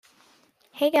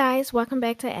Hey guys, welcome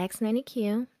back to X 90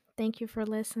 Q. Thank you for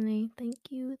listening. Thank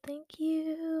you. Thank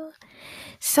you.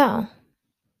 So,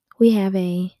 we have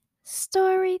a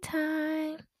story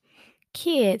time.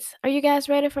 Kids, are you guys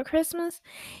ready for Christmas?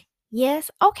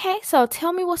 Yes. Okay, so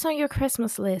tell me what's on your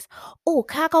Christmas list. Oh,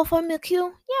 can I go for McQ?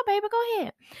 Yeah, baby, go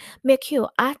ahead. McQ,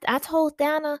 I told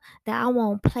Dana that I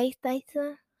want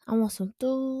PlayStation. I want some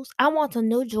dudes. I want some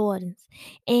new Jordans.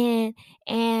 And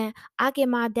I get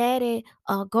my daddy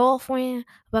a girlfriend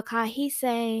because he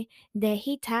say that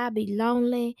he tired be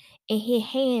lonely and his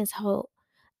hands hold.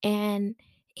 And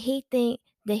he think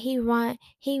that he run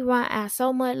out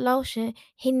so much lotion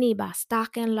he need by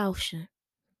stocking lotion.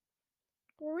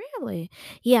 Really?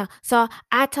 Yeah. So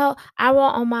I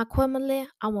want on my equipment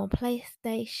list, I want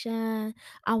PlayStation,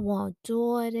 I want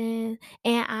Jordan,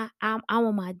 and I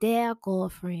want my dad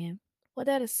girlfriend. Well,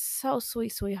 that is so sweet,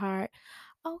 sweetheart.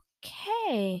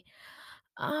 Okay.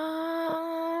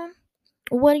 Um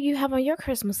what do you have on your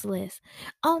Christmas list?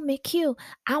 Oh, me cute.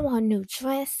 I want new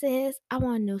dresses. I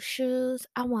want new shoes.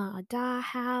 I want a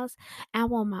dollhouse. I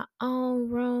want my own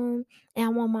room. And I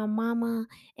want my mama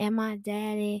and my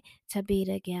daddy to be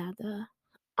together.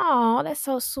 Oh, that's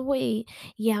so sweet.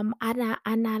 Yeah, I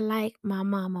not like my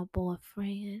mama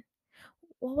boyfriend.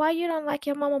 Well, why you don't like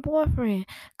your mama boyfriend?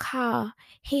 Cause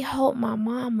he hold my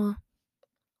mama.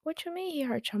 What you mean he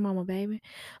hurt your mama, baby?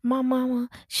 My mama,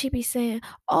 she be saying,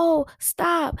 "Oh,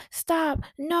 stop, stop,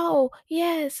 no,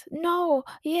 yes, no,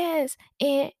 yes."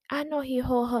 And I know he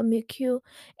hold her me cute,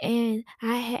 and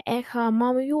I had asked her,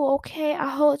 "Mama, you okay?"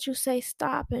 I heard you say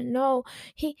stop and no.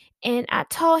 And I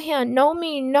told him no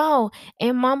mean no,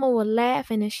 and Mama was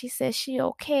laughing, and she said she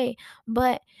okay,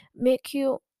 but me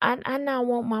cute. I not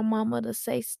want my mama to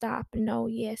say stop and no,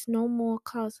 yes, no more,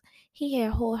 cause he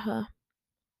had hold her.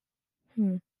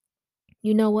 Hmm.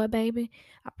 You know what, baby?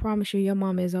 I promise you, your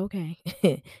mama is okay.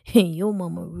 Your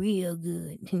mama real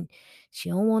good. She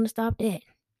don't want to stop that.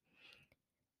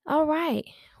 All right.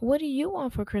 What do you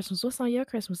want for Christmas? What's on your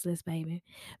Christmas list, baby?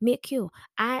 Me Q.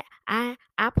 I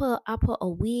put a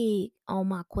wig on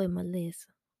my Christmas list.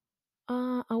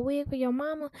 A wig for your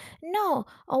mama? No,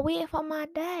 a wig for my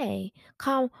dad.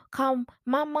 Come,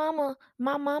 my mama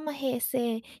had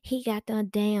said he got them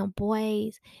damn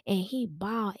braids and he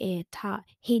bald at top.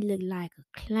 He look like a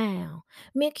clown.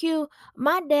 Mick you,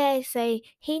 my dad say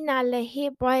he not let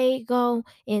his braid go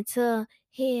until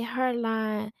his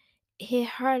hairline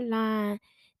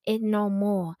it no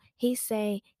more. He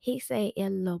say if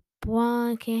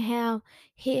LeBron can have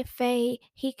his fade,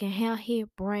 he can have his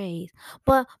braids.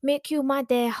 But make you my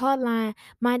dad hotline,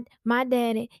 my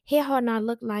daddy, his hair not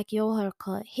look like your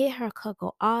haircut. His haircut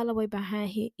go all the way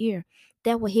behind his ear.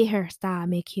 That what his hairstyle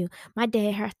make you. My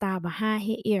dad hairstyle behind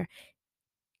his ear.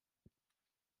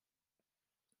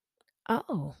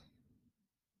 Oh,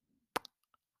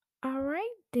 all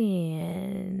right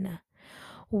then.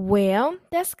 Well,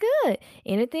 that's good.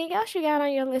 Anything else you got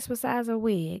on your list besides a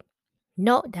wig?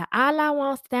 No, the all I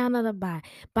want's down to the buy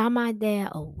my dad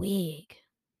a wig.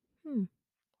 Hmm.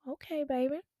 Okay,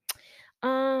 baby.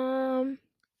 Um.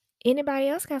 Anybody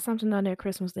else got something on their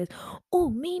Christmas list? Oh,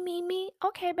 me.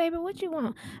 Okay, baby, what you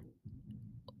want?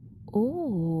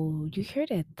 Oh, you hear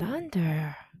that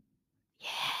thunder?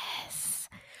 Yes.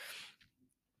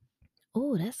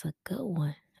 Oh, that's a good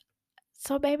one.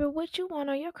 So, baby, what you want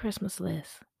on your Christmas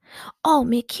list? Oh,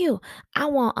 me cute. I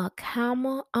want a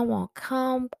camera. I want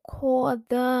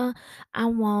camcorder. I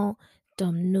want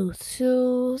them new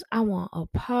shoes. I want a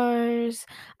purse.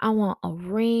 I want a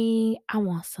ring. I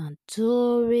want some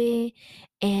jewelry.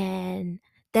 And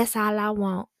that's all I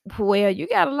want. Well, you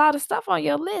got a lot of stuff on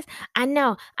your list. I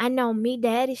know. Me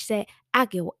daddy said I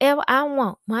get whatever I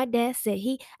want. My dad said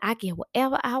I get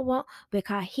whatever I want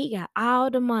because he got all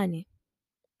the money.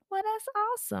 Well, that's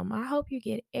awesome. I hope you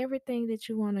get everything that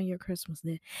you want on your Christmas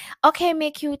list. Okay,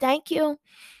 McQ, thank you.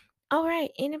 All right,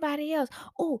 anybody else?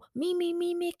 Oh, me,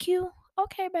 McQ.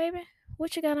 Okay, baby.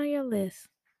 What you got on your list?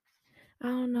 I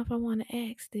don't know if I want to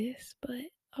ask this, but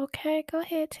okay, go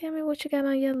ahead. Tell me what you got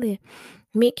on your list.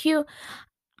 McQ,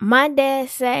 my dad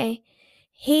say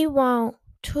he want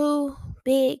two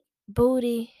big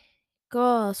booty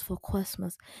girls for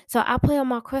Christmas. So I put on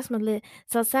my Christmas list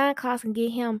so Santa Claus can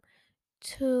get him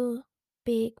two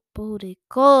big booty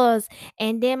girls.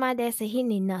 And then my dad said he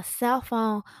need a cell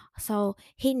phone. So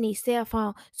he needs cell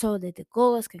phone so that the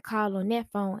girls can call on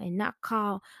that phone and not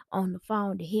call on the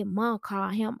phone that his mom call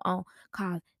him on.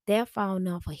 Cause that phone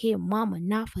number for his mama,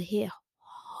 not for his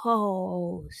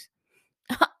hoes.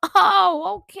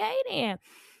 Oh, okay then.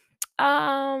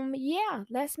 Yeah,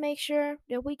 let's make sure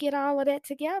that we get all of that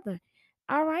together.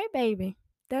 All right, baby.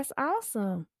 That's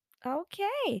awesome.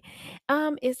 Okay.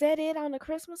 Is that it on the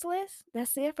Christmas list?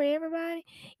 That's it for everybody?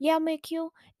 Yeah, McQ.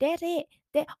 That's it.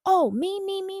 That me,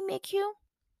 McQ.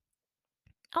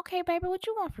 Okay, baby, what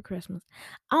you want for Christmas?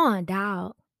 I want a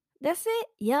dog. That's it?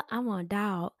 Yep, I want a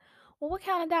dog. Well, what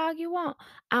kind of dog you want?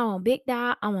 I want big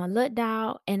dog, I want little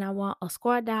dog, and I want a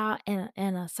square dog and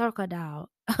a circle dog.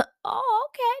 Oh,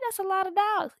 okay, that's a lot of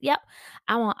dogs. Yep,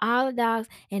 I want all the dogs,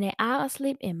 and they all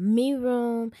sleep in me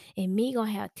room, and me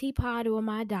gonna have tea party with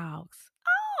my dogs.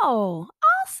 Oh,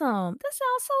 awesome! That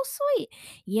sounds so sweet.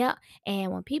 Yep,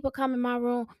 and when people come in my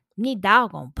room, me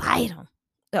dog gonna bite them.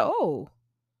 Oh.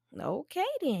 Okay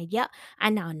then. Yep. I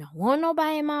know no want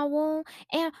nobody in my room.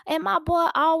 And my boy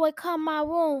always come my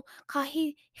room cause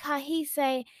he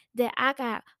say that I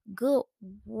got good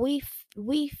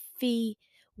Wi-Fi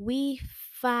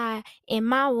in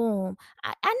my room.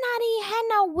 I not even had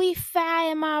no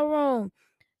Wi-Fi in my room.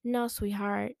 No,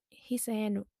 sweetheart. He's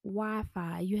saying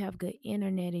Wi-Fi. You have good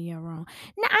internet in your room.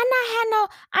 No, I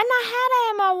not had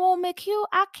that in my room, McHugh.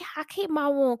 I keep my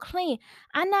room clean.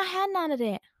 I not had none of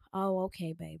that. Oh,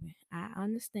 okay, baby. I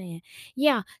understand.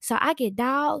 Yeah, so I get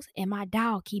dogs, and my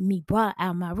dog keep me brought out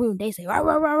of my room. They say, row,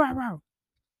 row, row, row, row.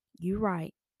 You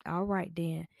right. All right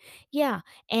then. Yeah,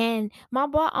 and my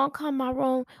boy come my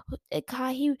room.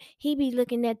 Cause he be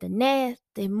looking at the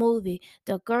nasty movie.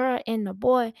 The girl and the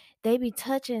boy they be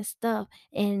touching stuff,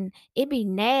 and it be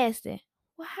nasty.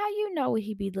 Well, how you know what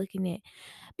he be looking at?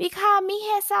 Because me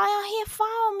had saw on his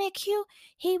phone, McHugh.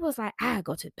 He was like, I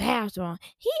go to the bathroom.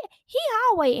 He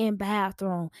always in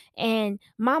bathroom. And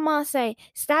my mom say,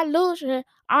 stop losing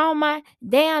all my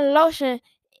damn lotion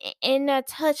in there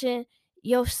touching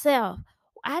yourself.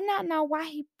 I not know why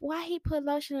he put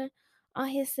lotion on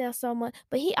himself so much,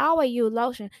 but he always use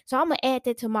lotion. So I'm gonna add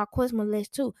that to my Christmas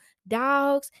list too.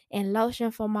 Dogs and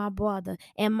lotion for my brother.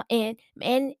 And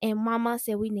mama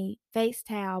said we need face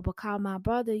towel because my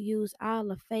brother used all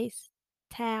the face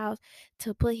towels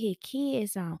to put his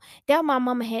kids on. That my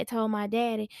mama had told my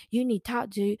daddy, you need to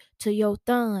talk to your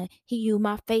son. He used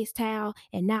my face towel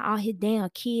and not all his damn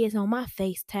kids on my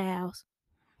face towels.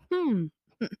 Hmm.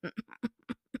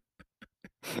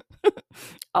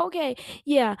 Okay,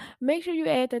 yeah. Make sure you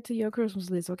add that to your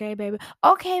Christmas list, okay, baby?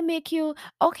 Okay, McQ.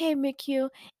 Okay, McQ.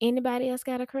 Anybody else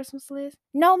got a Christmas list?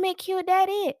 No, McQ, that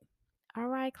it. All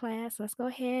right, class, let's go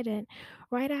ahead and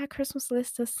write our Christmas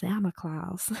list to Santa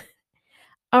Claus.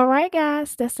 All right,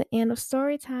 guys, that's the end of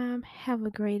story time. Have a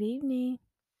great evening.